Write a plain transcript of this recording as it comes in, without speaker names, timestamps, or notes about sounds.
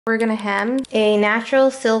We're gonna hem a natural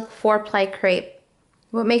silk 4-ply crepe.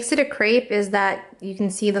 What makes it a crepe is that you can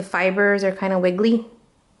see the fibers are kind of wiggly.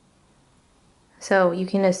 So you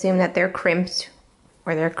can assume that they're crimped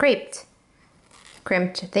or they're creped.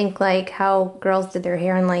 Crimped, think like how girls did their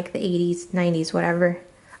hair in like the 80s, 90s, whatever.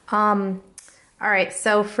 Alright,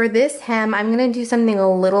 so for this hem, I'm gonna do something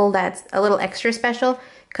that's a little extra special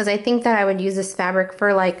because I think that I would use this fabric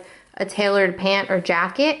for like a tailored pant or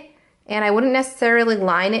jacket. And I wouldn't necessarily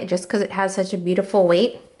line it just because it has such a beautiful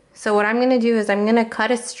weight. So what I'm going to do is I'm going to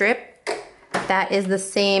cut a strip that is the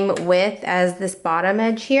same width as this bottom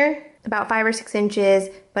edge here. About 5 or 6 inches,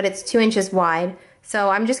 but it's 2 inches wide. So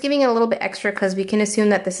I'm just giving it a little bit extra because we can assume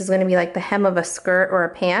that this is going to be like the hem of a skirt or a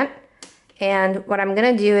pant. And what I'm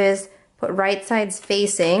going to do is put right sides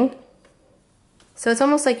facing. So it's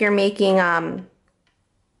almost like you're making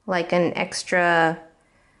like an extra,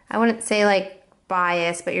 I wouldn't say like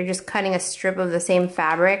bias, but you're just cutting a strip of the same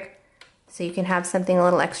fabric so you can have something a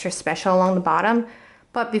little extra special along the bottom.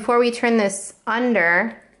 But before we turn this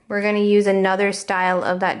under, we're going to use another style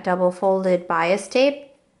of that double folded bias tape.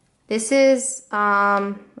 This is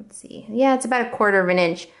let's see, yeah, it's about 1/4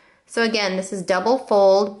 inch. So again, this is double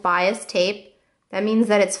fold bias tape. That means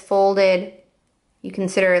that it's folded, you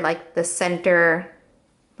consider like the center,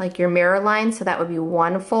 like your mirror line, so that would be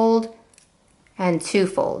 1 fold and 2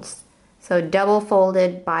 folds. So double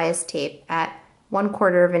folded bias tape at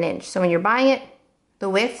 1/4 inch. So when you're buying it,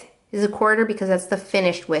 the width is 1/4 because that's the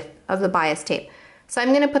finished width of the bias tape. So I'm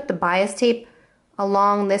going to put the bias tape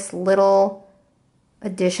along this little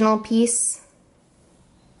additional piece.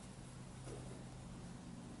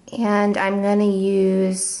 And I'm going to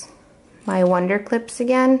use my Wonder Clips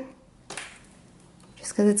again,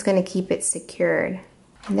 just because it's going to keep it secured.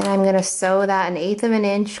 And then I'm going to sew that 1/8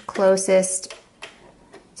 inch closest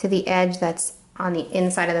to the edge that's on the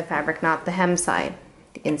inside of the fabric, not the hem side,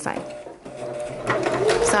 the inside.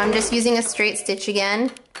 So I'm just using a straight stitch again.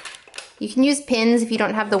 You can use pins if you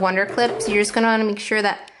don't have the Wonder Clips. You're just going to want to make sure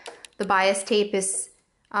that the bias tape is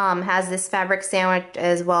has this fabric sandwiched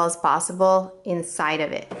as well as possible inside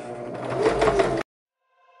of it.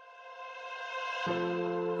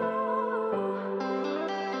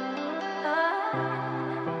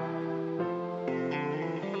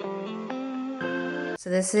 So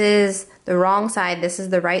this is the wrong side, this is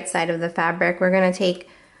the right side of the fabric. We're going to take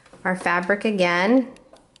our fabric again,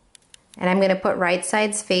 and I'm going to put right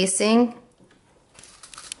sides facing.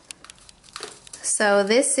 So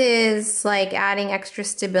this is like adding extra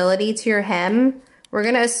stability to your hem. We're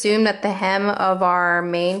going to assume that the hem of our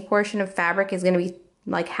main portion of fabric is going to be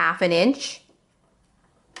like 1/2 inch.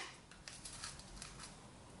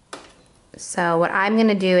 So what I'm going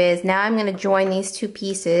to do is now I'm going to join these two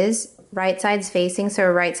pieces, right sides facing,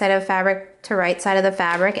 so right side of fabric to right side of the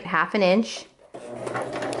fabric at 1/2 inch.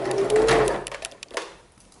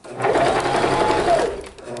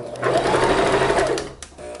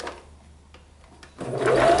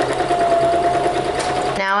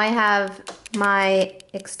 Now I have my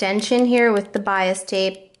extension here with the bias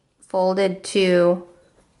tape folded to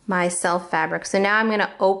my self fabric. So now I'm going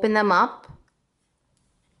to open them up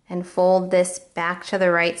and fold this back to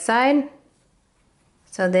the right side.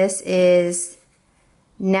 So this is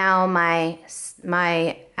now my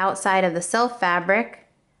outside of the self fabric,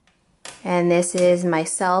 and this is my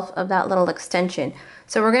self of that little extension.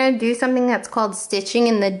 So we're going to do something that's called stitching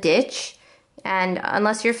in the ditch, and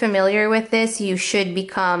unless you're familiar with this, you should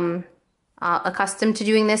become accustomed to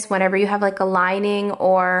doing this whenever you have like a lining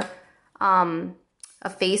or a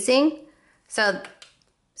facing. So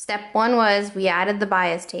step 1 was we added the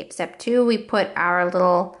bias tape. Step 2, we put our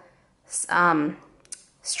little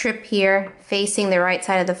strip here facing the right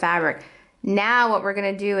side of the fabric. Now what we're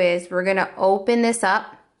going to do is we're going to open this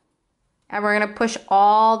up and we're going to push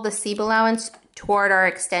all the seam allowance toward our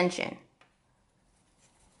extension.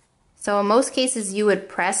 So in most cases you would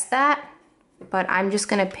press that, but I'm just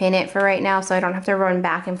going to pin it for right now so I don't have to run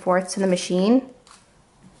back and forth to the machine.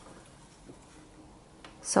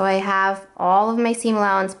 So I have all of my seam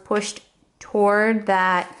allowance pushed toward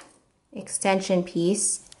that extension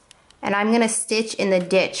piece, and I'm going to stitch in the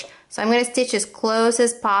ditch. So I'm going to stitch as close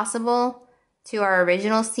as possible to our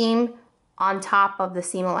original seam on top of the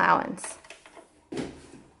seam allowance.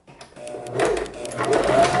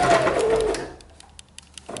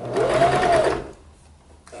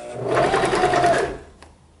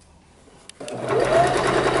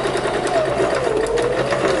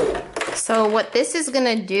 So what this is going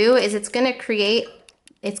to do is it's going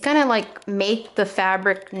to like make the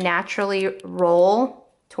fabric naturally roll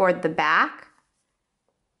toward the back.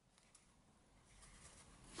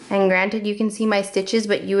 And granted, you can see my stitches,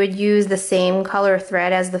 but you would use the same color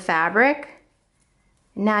thread as the fabric.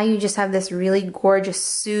 Now you just have this really gorgeous,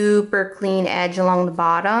 super clean edge along the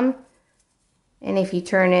bottom. And if you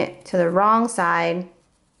turn it to the wrong side,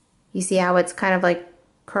 you see how it's kind of like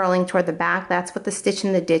curling toward the back? That's what the stitch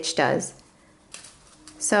in the ditch does.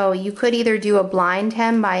 So you could either do a blind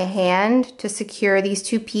hem by hand to secure these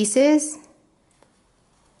two pieces,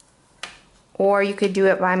 or you could do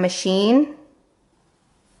it by machine.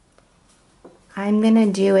 I'm gonna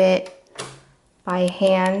do it by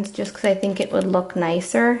hand just because I think it would look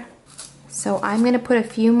nicer. So I'm gonna put a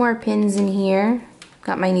few more pins in here.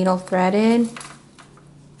 Got my needle threaded.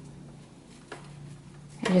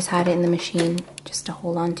 I just had it in the machine just to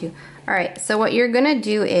hold on to. All right, so what you're gonna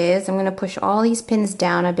do is I'm gonna push all these pins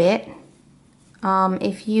down a bit.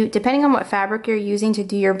 Depending on what fabric you're using to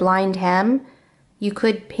do your blind hem, you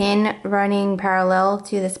could pin running parallel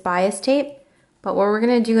to this bias tape. But what we're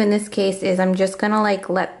gonna do in this case is I'm just gonna like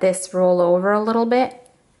let this roll over a little bit.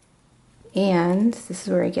 And this is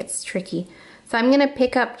where it gets tricky. So I'm gonna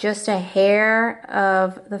pick up just a hair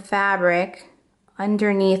of the fabric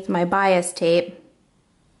underneath my bias tape.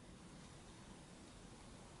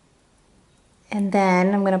 And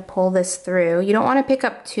then I'm gonna pull this through. You don't wanna pick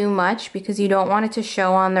up too much because you don't want it to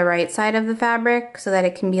show on the right side of the fabric so that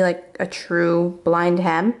it can be like a true blind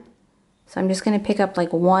hem. So I'm just gonna pick up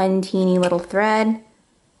like one teeny little thread.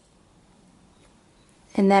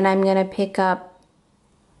 And then I'm gonna pick up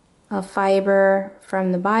a fiber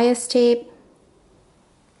from the bias tape.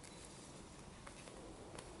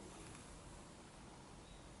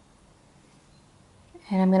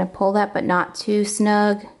 And I'm gonna pull that, but not too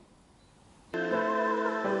snug.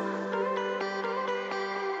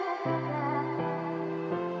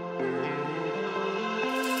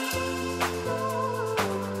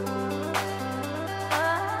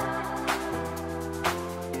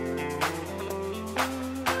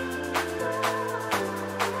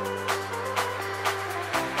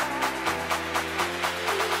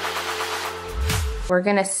 We're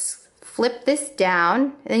gonna flip this down,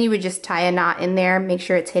 and then you would just tie a knot in there, make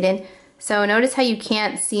sure it's hidden. So notice how you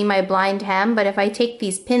can't see my blind hem, but if I take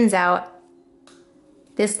these pins out,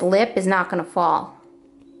 this lip is not gonna fall.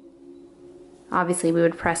 Obviously we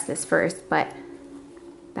would press this first, but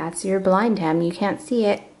that's your blind hem. You can't see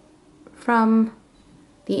it from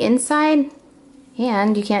the inside,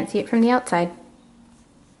 and you can't see it from the outside.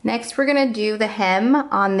 Next, we're gonna do the hem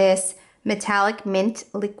on this metallic mint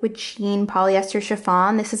liquid sheen polyester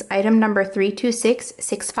chiffon. This is item number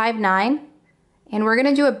 326659. And we're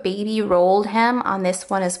gonna do a baby rolled hem on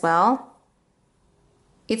this one as well.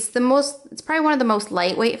 It's probably one of the most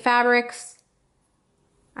lightweight fabrics.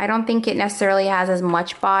 I don't think it necessarily has as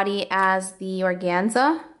much body as the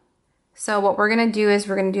organza. So what we're gonna do is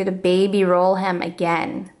we're gonna do the baby roll hem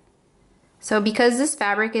again. So because this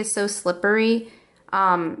fabric is so slippery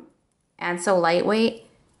and so lightweight,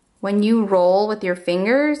 when you roll with your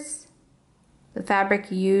fingers, the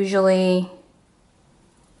fabric usually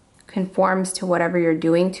conforms to whatever you're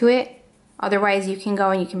doing to it. Otherwise, you can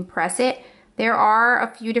go and you can press it. There are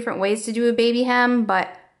a few different ways to do a baby hem,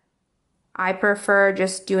 but I prefer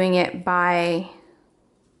just doing it by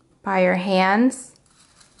your hands.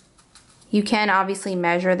 You can obviously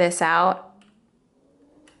measure this out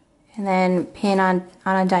and then pin on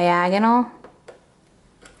a diagonal.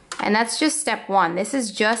 And that's just step one. This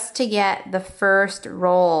is just to get the first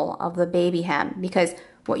roll of the baby hem, because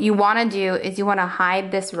what you want to do is you want to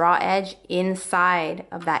hide this raw edge inside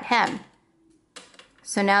of that hem.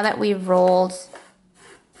 So now that we've rolled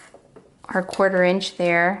our 1/4 inch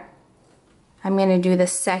there, I'm going to do the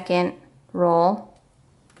second roll.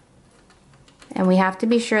 And we have to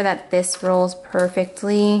be sure that this rolls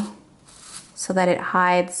perfectly so that it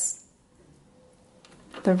hides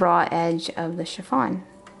the raw edge of the chiffon.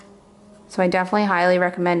 So I definitely highly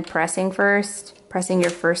recommend pressing your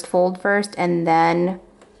first fold first, and then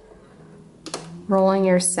rolling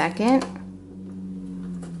your second.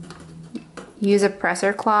 Use a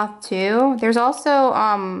presser cloth too. There's also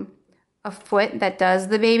a foot that does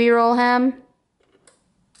the baby roll hem,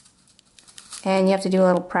 and you have to do a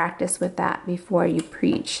little practice with that before you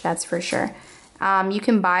preach, that's for sure. You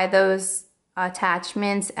can buy those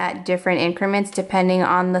attachments at different increments depending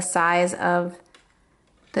on the size of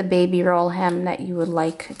the baby roll hem that you would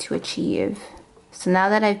like to achieve. So now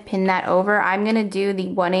that I've pinned that over, I'm gonna do the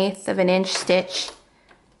 1/8 of an inch stitch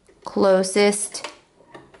closest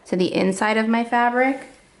to the inside of my fabric.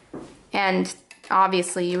 And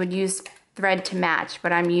obviously you would use thread to match,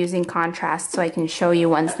 but I'm using contrast so I can show you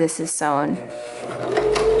once this is sewn.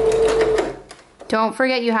 Don't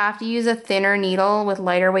forget you have to use a thinner needle with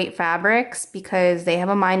lighter weight fabrics because they have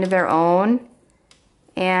a mind of their own,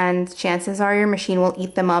 and chances are your machine will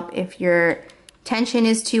eat them up if your tension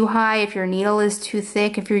is too high, if your needle is too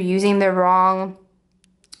thick, if you're using the wrong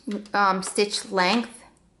stitch length.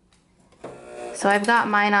 So I've got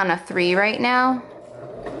mine on a 3 right now.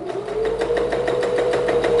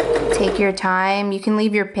 Take your time. You can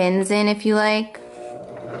leave your pins in if you like.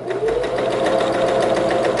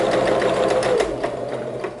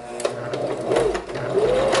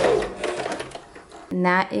 And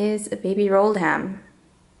that is a baby rolled hem.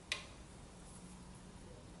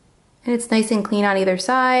 And it's nice and clean on either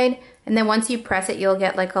side. And then once you press it, you'll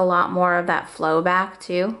get like a lot more of that flow back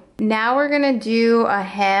too. Now we're gonna do a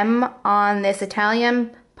hem on this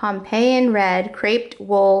Italian Pompeian red creped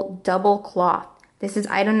wool double cloth. This is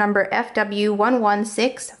item number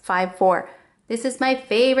FW11654. This is my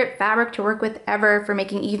favorite fabric to work with ever for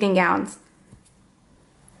making evening gowns.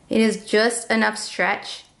 It is just enough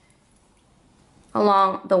stretch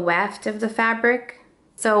along the weft of the fabric.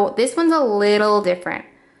 So this one's a little different.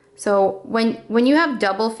 So when you have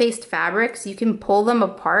double-faced fabrics, you can pull them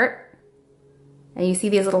apart and you see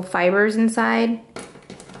these little fibers inside.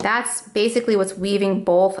 That's basically what's weaving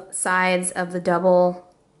both sides of the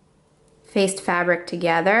double-faced fabric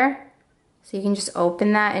together. So you can just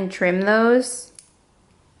open that and trim those,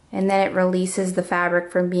 and then it releases the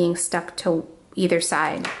fabric from being stuck to either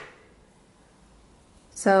side.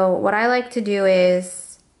 So what I like to do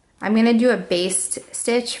is, I'm gonna do a baste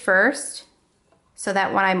stitch first so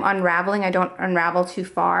that when I'm unraveling, I don't unravel too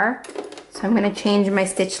far. So I'm gonna change my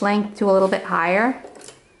stitch length to a little bit higher.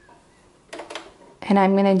 And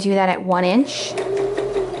I'm gonna do that at 1 inch.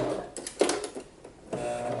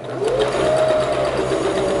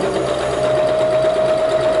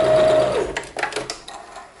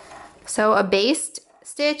 So a baste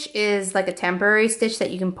stitch is like a temporary stitch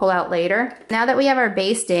that you can pull out later. Now that we have our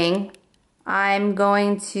basting, I'm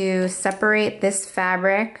going to separate this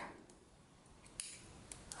fabric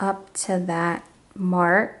up to that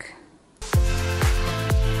mark.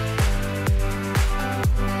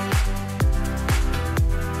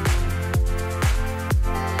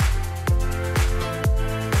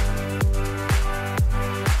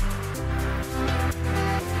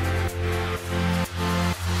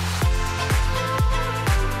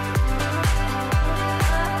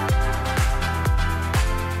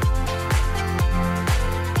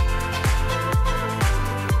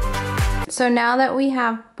 So now that we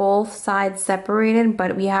have both sides separated,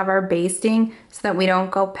 but we have our basting so that we don't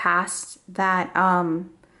go past that,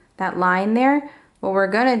 that line there, what we're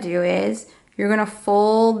gonna do is you're gonna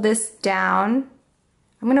fold this down.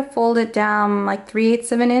 I'm gonna fold it down like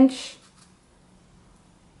 3/8 of an inch.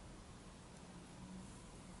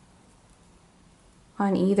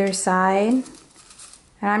 On either side.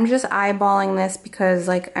 And I'm just eyeballing this because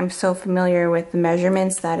like I'm so familiar with the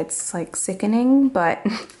measurements that it's like sickening, but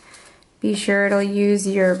be sure to use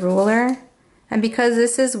your ruler. And because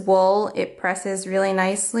this is wool, it presses really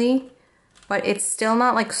nicely, but it's still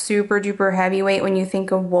not like super duper heavyweight when you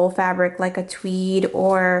think of wool fabric like a tweed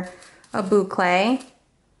or a boucle.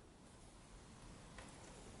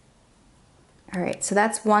 All right, so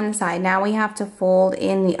that's one side. Now we have to fold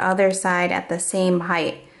in the other side at the same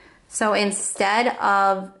height. So instead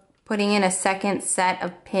of putting in a second set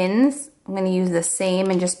of pins, I'm gonna use the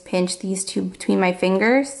same and just pinch these two between my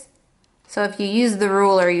fingers. So if you use the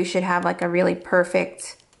ruler, you should have like a really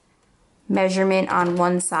perfect measurement on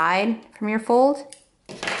one side from your fold.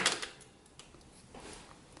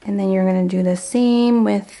 And then you're gonna do the same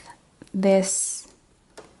with this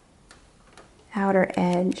outer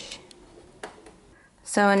edge.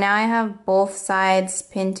 So now I have both sides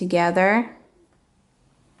pinned together.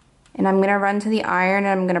 And I'm gonna run to the iron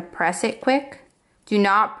and I'm gonna press it quick. Do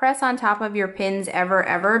not press on top of your pins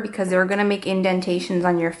ever because they're gonna make indentations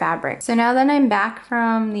on your fabric. So now that I'm back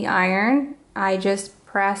from the iron, I just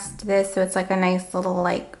pressed this so it's like a nice little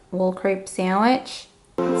like wool crepe sandwich.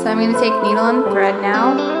 So I'm gonna take needle and thread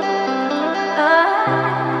now.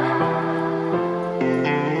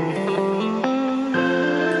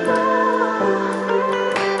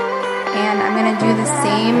 And I'm gonna do the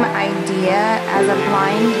same idea as a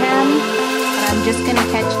blind hem. I'm just gonna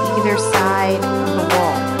catch either side of the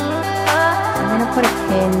wool. I'm gonna put a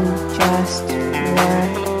pin just here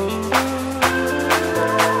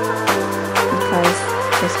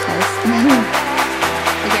just cause.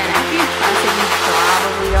 Again, after you press it, you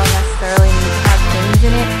probably don't necessarily need to have pins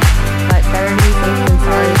in it, but better to be safe than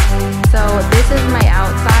sorry. So this is my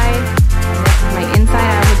outside, and this is my inside.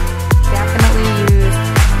 I would definitely use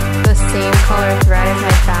the same color thread as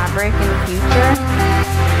my fabric in the future.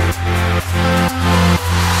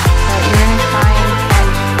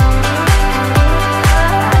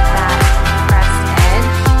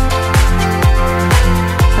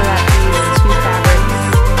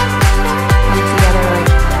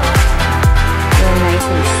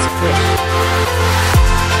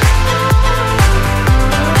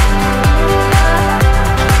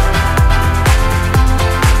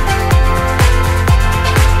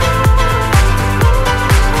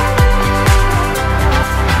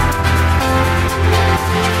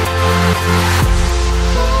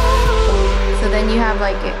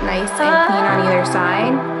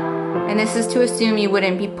 this is to assume you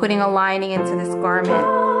wouldn't be putting a lining into this garment.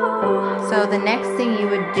 So the next thing you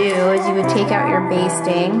would do is you would take out your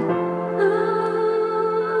basting.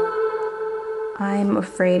 I'm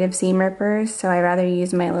afraid of seam rippers, so I'd rather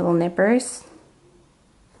use my little nippers.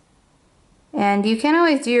 And you can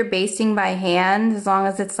always do your basting by hand as long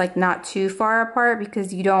as it's like not too far apart,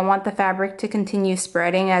 because you don't want the fabric to continue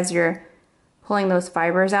spreading as you're pulling those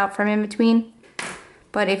fibers out from in between.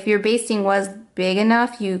 But if your basting was big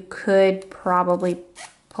enough, you could probably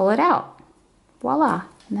pull it out. Voila,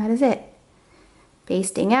 and that is it.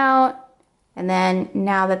 Basting out, and then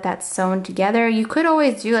now that that's sewn together, you could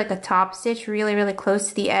always do like a top stitch really, really close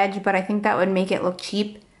to the edge, but I think that would make it look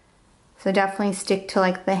cheap. So definitely stick to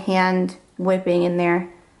like the hand whipping in there.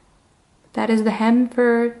 That is the hem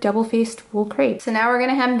for double-faced wool crepe. So now we're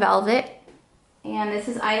gonna hem velvet. And this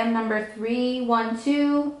is item number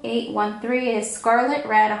 312813. It is scarlet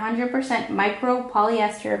red 100% micro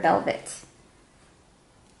polyester velvet.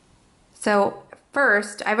 So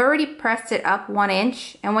first, I've already pressed it up 1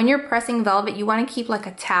 inch. And when you're pressing velvet, you wanna keep like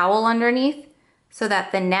a towel underneath so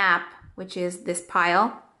that the nap, which is this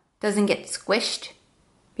pile, doesn't get squished.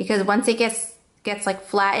 Because once it gets like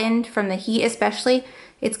flattened from the heat especially,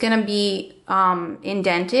 it's gonna be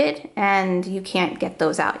indented and you can't get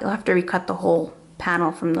those out. You'll have to recut the whole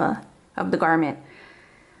panel of the garment.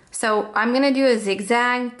 So I'm gonna do a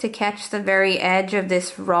zigzag to catch the very edge of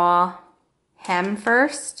this raw hem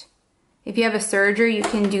first. If you have a serger, you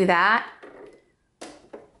can do that.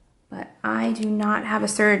 But I do not have a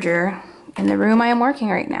serger in the room I am working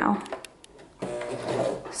right now.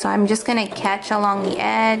 So I'm just gonna catch along the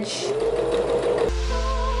edge.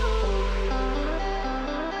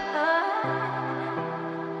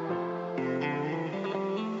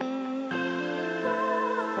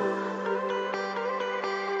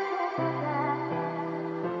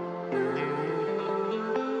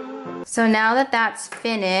 So now that that's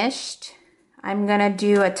finished, I'm gonna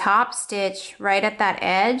do a top stitch right at that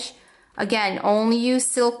edge. Again, only use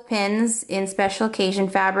silk pins in special occasion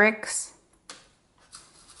fabrics.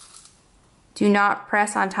 Do not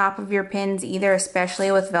press on top of your pins either,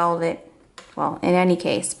 especially with velvet. Well, in any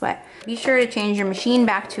case, but be sure to change your machine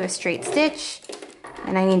back to a straight stitch.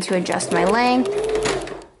 And I need to adjust my length.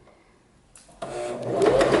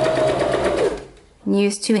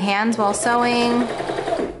 Use 2 hands while sewing.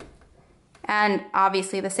 And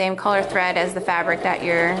obviously the same color thread as the fabric that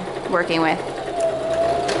you're working with.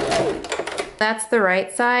 That's the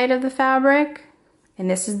right side of the fabric, and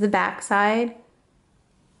this is the back side.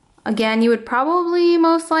 Again, you would probably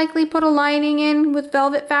most likely put a lining in with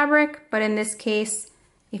velvet fabric, but in this case,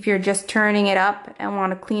 if you're just turning it up and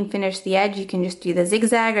want to clean finish the edge, you can just do the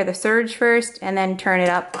zigzag or the serge first and then turn it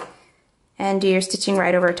up and do your stitching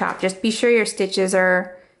right over top. Just be sure your stitches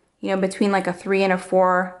are, you know, between like a 3 and a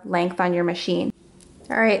 4 length on your machine.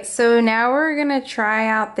 All right, so now we're gonna try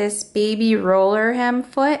out this baby roller hem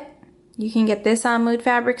foot. You can get this on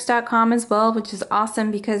moodfabrics.com as well, which is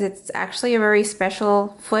awesome because it's actually a very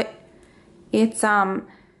special foot. It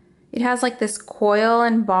has like this coil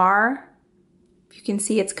and bar. You can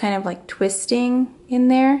see it's kind of like twisting in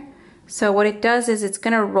there. So what it does is it's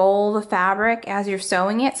gonna roll the fabric as you're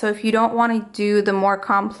sewing it. So if you don't wanna do the more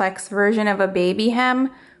complex version of a baby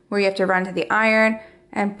hem, where you have to run to the iron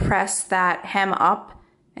and press that hem up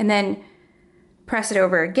and then press it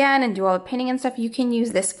over again and do all the pinning and stuff, you can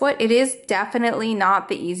use this foot. It is definitely not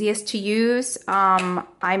the easiest to use.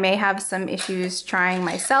 I may have some issues trying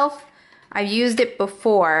myself. I've used it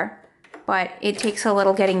before, but it takes a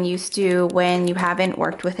little getting used to when you haven't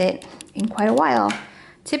worked with it in quite a while.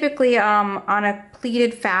 Typically on a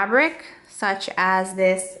pleated fabric, such as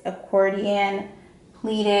this accordion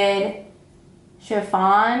pleated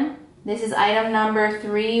chiffon. This is item number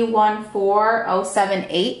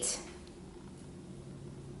 314078.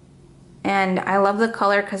 And I love the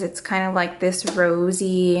color because it's kind of like this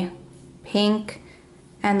rosy pink.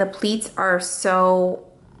 And the pleats are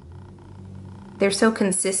they're so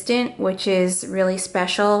consistent, which is really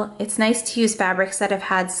special. It's nice to use fabrics that have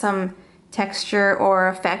had some texture or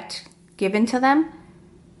effect given to them.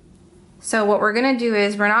 So what we're gonna do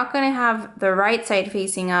is we're not gonna have the right side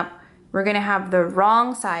facing up. We're gonna have the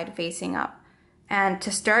wrong side facing up. And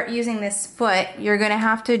to start using this foot, you're gonna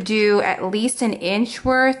have to do at least 1 inch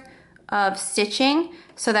worth of stitching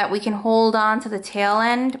so that we can hold on to the tail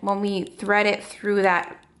end when we thread it through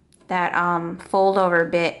that fold over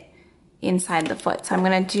bit inside the foot. So I'm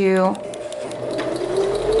gonna do,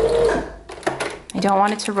 I don't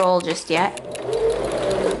want it to roll just yet.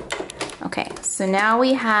 Okay, so now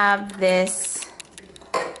we have this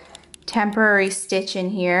temporary stitch in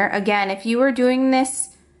here. Again, if you were doing this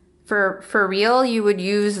for real, you would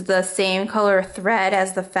use the same color thread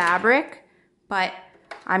as the fabric, but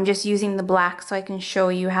I'm just using the black so I can show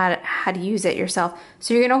you how to use it yourself.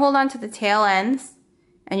 So you're gonna hold on to the tail ends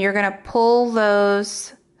and you're gonna pull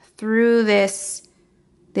those through this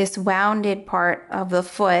wounded part of the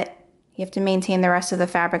foot. You have to maintain the rest of the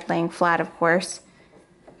fabric laying flat, of course.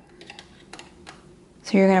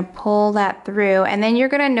 So you're gonna pull that through, and then you're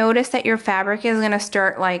gonna notice that your fabric is gonna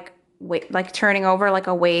start like turning over like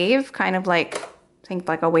a wave, kind of like, think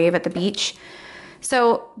like a wave at the beach.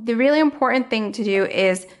 So the really important thing to do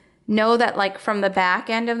is know that like from the back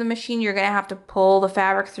end of the machine, you're gonna have to pull the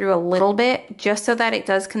fabric through a little bit just so that it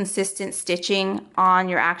does consistent stitching on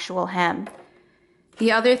your actual hem.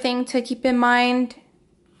 The other thing to keep in mind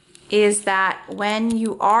is that when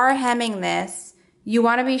you are hemming this, you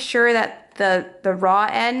wanna be sure that the raw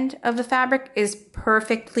end of the fabric is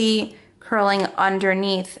perfectly curling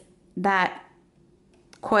underneath that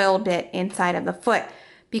coil bit inside of the foot.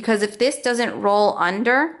 Because if this doesn't roll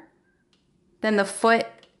under, then the foot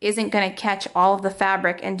isn't going to catch all of the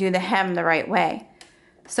fabric and do the hem the right way.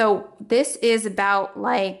 So this is about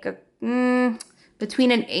like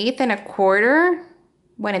between an eighth and a quarter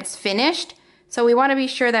when it's finished. So we want to be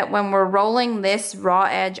sure that when we're rolling this raw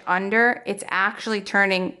edge under, it's actually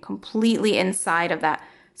turning completely inside of that.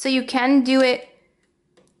 So you can do it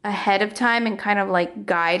ahead of time and kind of like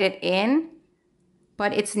guide it in,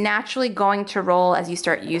 but it's naturally going to roll as you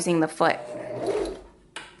start using the foot.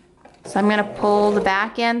 So I'm gonna pull the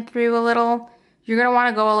back end through a little. You're gonna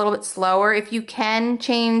wanna go a little bit slower. If you can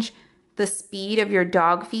change the speed of your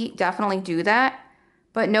dog feet, definitely do that.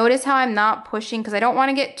 But notice how I'm not pushing, because I don't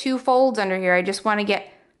wanna get two folds under here. I just wanna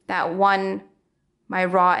get that my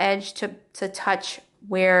raw edge to touch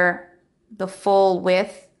where the full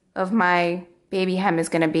width of my baby hem is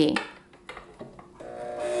gonna be.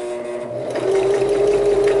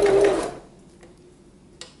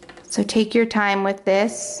 So take your time with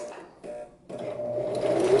this.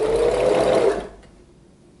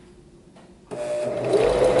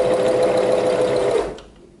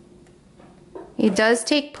 It does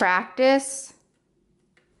take practice.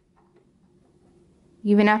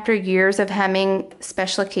 Even after years of hemming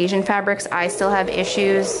special occasion fabrics, I still have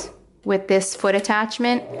issues with this foot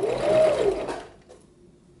attachment.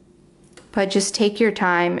 But just take your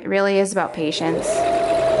time. It really is about patience.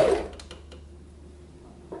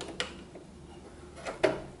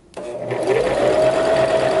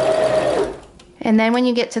 And then when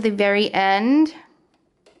you get to the very end,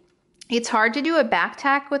 it's hard to do a back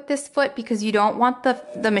tack with this foot because you don't want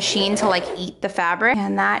the machine to like eat the fabric.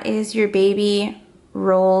 And that is your baby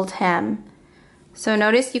rolled hem. So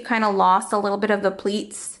notice you kind of lost a little bit of the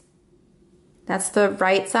pleats. That's the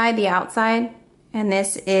right side, the outside, and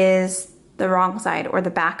this is the wrong side or the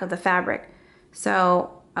back of the fabric.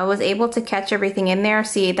 So I was able to catch everything in there,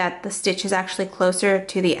 see that the stitch is actually closer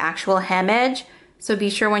to the actual hem edge. So be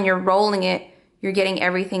sure when you're rolling it, you're getting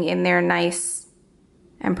everything in there nice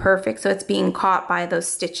and perfect, so it's being caught by those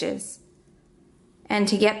stitches. And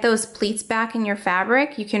to get those pleats back in your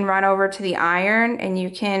fabric, you can run over to the iron and you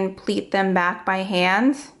can pleat them back by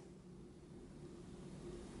hand.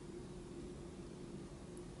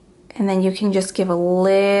 And then you can just give a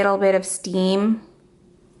little bit of steam.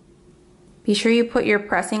 Be sure you put your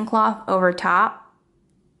pressing cloth over top,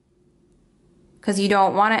 because you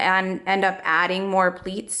don't want to end up adding more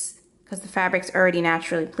pleats because the fabric's already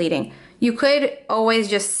naturally pleating. You could always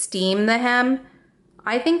just steam the hem.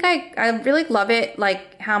 I think I really love it,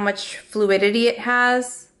 like how much fluidity it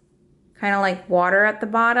has, kind of like water at the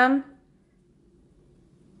bottom.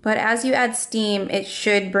 But as you add steam, it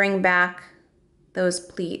should bring back those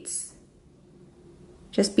pleats.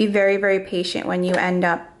 Just be very, very patient when you end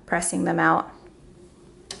up pressing them out.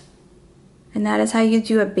 And that is how you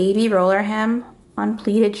do a baby roller hem on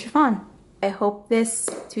pleated chiffon. I hope this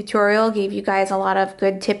tutorial gave you guys a lot of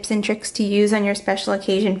good tips and tricks to use on your special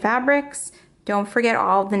occasion fabrics. Don't forget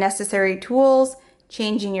all of the necessary tools,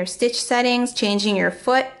 changing your stitch settings, changing your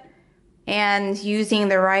foot, and using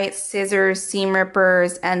the right scissors, seam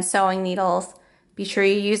rippers, and sewing needles. Be sure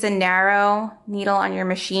you use a narrow needle on your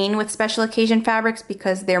machine with special occasion fabrics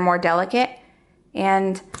because they're more delicate.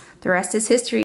 And the rest is history.